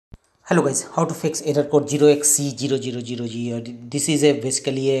Hello guys, how to fix error code 0xc000e. This is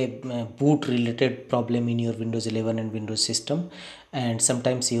basically a boot related problem in your Windows 11 and Windows system, and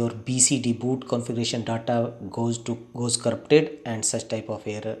sometimes your BCD boot configuration data goes corrupted and such type of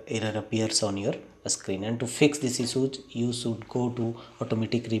error appears on your screen. And to fix this issue, you should go to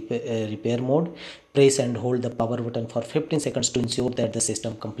automatic repair mode, press and hold the power button for 15 seconds to ensure that the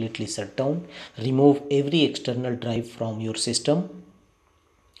system completely shut down. Remove every external drive from your system.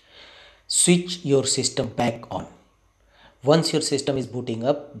 Switch your system back on. Once your system is booting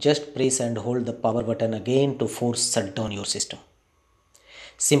up, just press and hold the power button again to force shut down your system.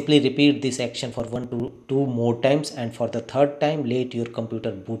 Simply repeat this action for 1 to 2 more times, and for the third time let your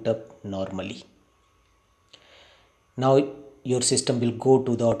computer boot up normally. Now your system will go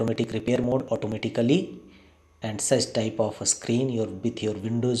to the automatic repair mode automatically, and such type of a screen with your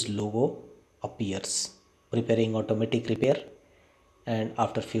Windows logo appears, preparing automatic repair, and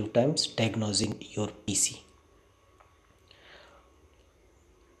after few times diagnosing your PC.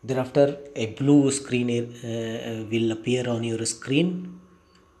 Thereafter a blue screen will appear on your screen.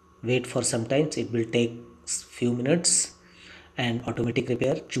 Wait for some time, it will take few minutes, and automatic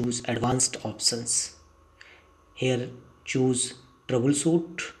repair, choose advanced options. Here choose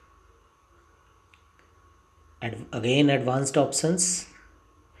troubleshoot, and again advanced options,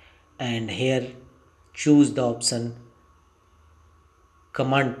 and here choose the option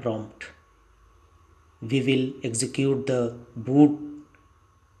command prompt. We will execute the boot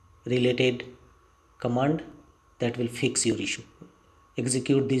related command that will fix your issue.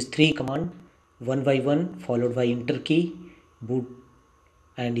 Execute these 3 commands one by one, followed by enter key, boot,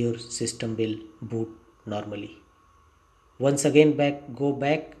 and your system will boot normally. Once again go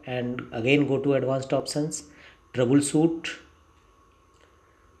back and again go to advanced options, troubleshoot,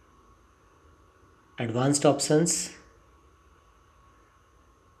 advanced options,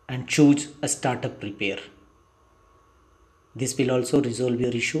 and choose a startup repair. This will also resolve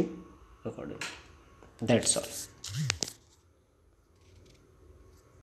your issue accordingly. That's all.